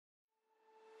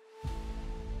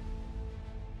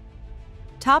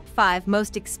Top 5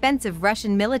 most expensive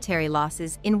Russian military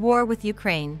losses in war with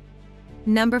Ukraine.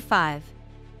 Number 5.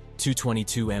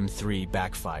 Tu-22M3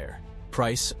 Backfire.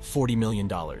 Price $40 million.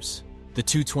 The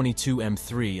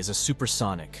Tu-22M3 is a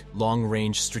supersonic,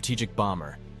 long-range strategic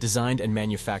bomber designed and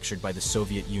manufactured by the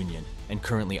Soviet Union and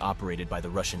currently operated by the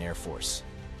Russian Air Force.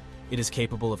 It is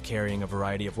capable of carrying a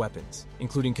variety of weapons,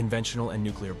 including conventional and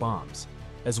nuclear bombs,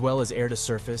 as well as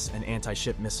air-to-surface and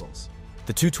anti-ship missiles.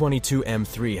 The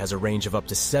Tu-22M3 has a range of up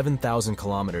to 7,000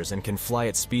 kilometers and can fly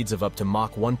at speeds of up to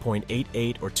Mach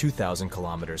 1.88 or 2,000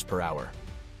 kilometers per hour.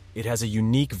 It has a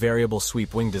unique variable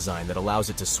sweep wing design that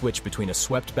allows it to switch between a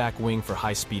swept-back wing for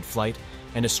high-speed flight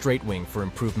and a straight wing for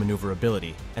improved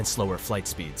maneuverability and slower flight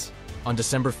speeds. On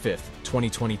December 5,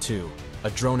 2022, a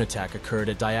drone attack occurred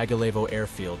at Dyagilevo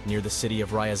Airfield near the city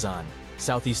of Ryazan,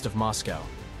 southeast of Moscow,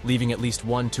 leaving at least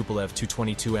one Tupolev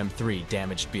Tu-22M3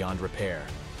 damaged beyond repair.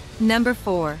 Number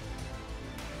 4.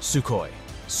 Sukhoi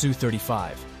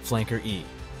Su-35 Flanker E.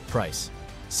 Price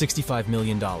 $65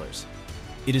 million.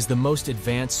 It is the most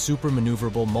advanced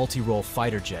super-maneuverable multi-role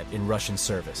fighter jet in Russian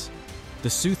service. The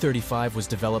Su-35 was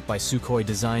developed by Sukhoi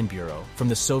Design Bureau from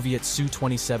the Soviet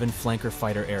Su-27 flanker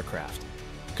fighter aircraft.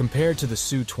 Compared to the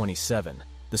Su-27,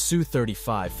 the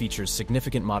Su-35 features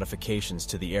significant modifications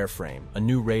to the airframe, a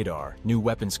new radar, new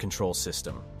weapons control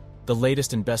system, the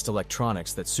latest and best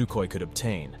electronics that Sukhoi could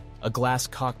obtain, a glass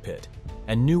cockpit,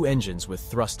 and new engines with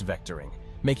thrust vectoring,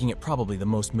 making it probably the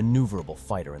most maneuverable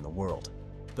fighter in the world.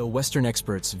 Though Western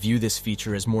experts view this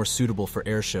feature as more suitable for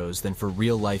air shows than for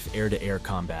real-life air-to-air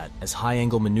combat, as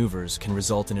high-angle maneuvers can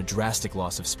result in a drastic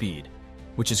loss of speed,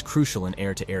 which is crucial in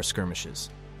air-to-air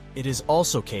skirmishes. It is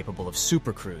also capable of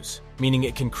supercruise, meaning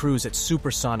it can cruise at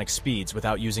supersonic speeds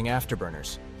without using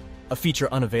afterburners, a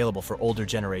feature unavailable for older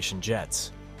generation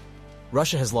jets.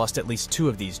 Russia has lost at least 2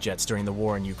 of these jets during the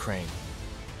war in Ukraine.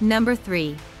 Number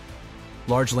 3.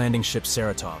 Large landing ship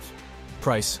Saratov.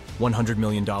 Price $100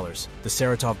 million. The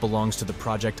Saratov belongs to the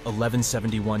Project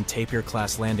 1171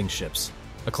 Tapir-class landing ships,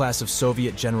 a class of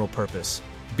Soviet general-purpose,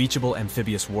 beachable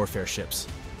amphibious warfare ships.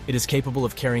 It is capable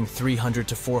of carrying 300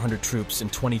 to 400 troops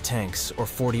and 20 tanks or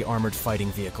 40 armored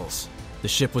fighting vehicles. The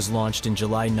ship was launched in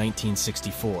July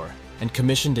 1964 and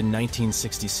commissioned in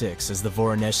 1966 as the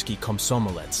Voronezhsky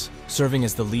Komsomolets, serving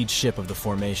as the lead ship of the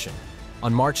formation.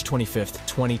 On March 25,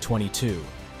 2022,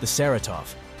 the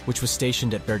Saratov, which was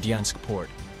stationed at Berdyansk port,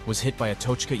 was hit by a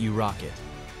Tochka-U rocket,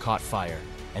 caught fire,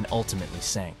 and ultimately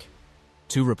sank.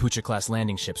 2 Rapucha-class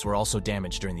landing ships were also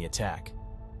damaged during the attack.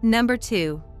 Number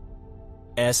 2.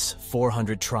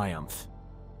 S-400 Triumph.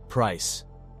 Price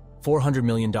 $400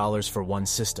 million for one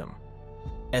system.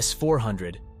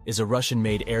 S-400 is a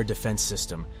Russian-made air defense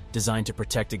system designed to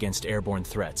protect against airborne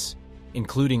threats,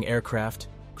 including aircraft,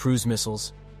 cruise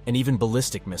missiles, and even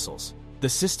ballistic missiles. The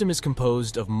system is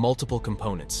composed of multiple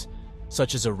components,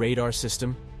 such as a radar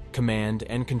system, command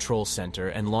and control center,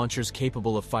 and launchers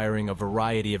capable of firing a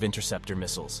variety of interceptor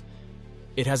missiles.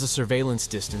 It has a surveillance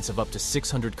distance of up to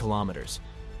 600 kilometers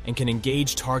and can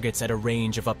engage targets at a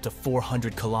range of up to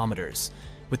 400 kilometers,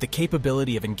 with the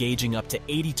capability of engaging up to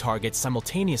 80 targets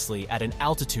simultaneously at an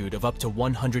altitude of up to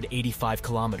 185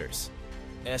 kilometers.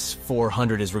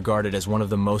 S-400 is regarded as one of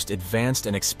the most advanced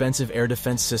and expensive air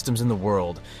defense systems in the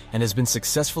world and has been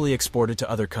successfully exported to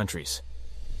other countries.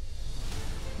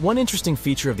 One interesting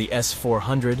feature of the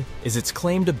S-400 is its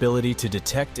claimed ability to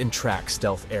detect and track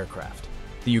stealth aircraft.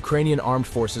 The Ukrainian armed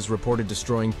forces reported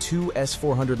destroying 2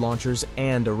 S-400 launchers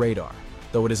and a radar,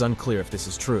 though it is unclear if this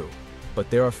is true, but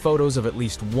there are photos of at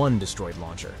least 1 destroyed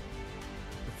launcher.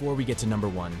 Before we get to number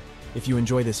 1, if you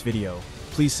enjoy this video,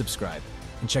 please subscribe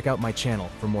and check out my channel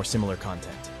for more similar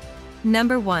content.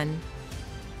 Number 1.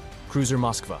 Cruiser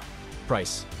Moskva.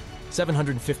 Price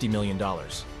 $750 million.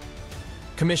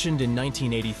 Commissioned in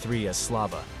 1983 as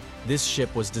Slava, this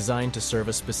ship was designed to serve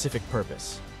a specific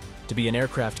purpose: to be an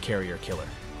aircraft carrier killer.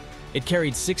 It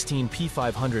carried 16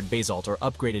 P-500 Basalt or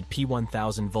upgraded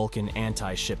P-1000 Vulcan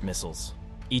anti-ship missiles,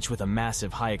 each with a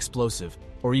massive high-explosive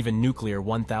or even nuclear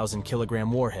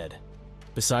 1,000-kilogram warhead.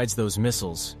 Besides those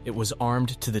missiles, it was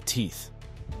armed to the teeth,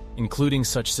 including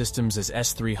such systems as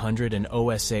S-300 and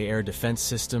OSA air defense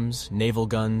systems, naval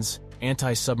guns,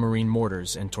 anti-submarine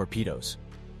mortars, and torpedoes.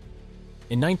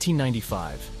 In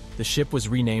 1995, the ship was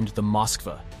renamed the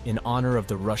Moskva in honor of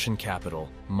the Russian capital,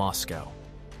 Moscow.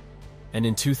 And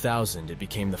in 2000, it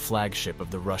became the flagship of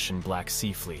the Russian Black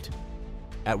Sea Fleet.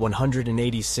 At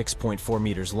 186.4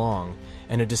 meters long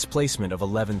and a displacement of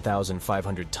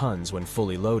 11,500 tons when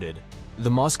fully loaded, the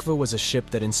Moskva was a ship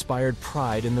that inspired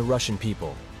pride in the Russian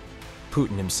people.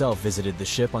 Putin himself visited the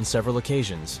ship on several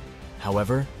occasions.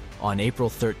 However, on April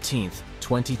 13,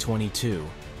 2022,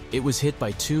 It was hit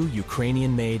by two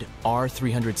Ukrainian-made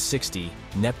R-360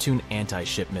 Neptune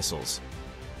anti-ship missiles.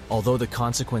 Although the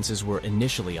consequences were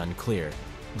initially unclear,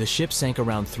 the ship sank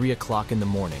around 3 o'clock in the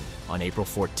morning on April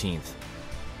 14th.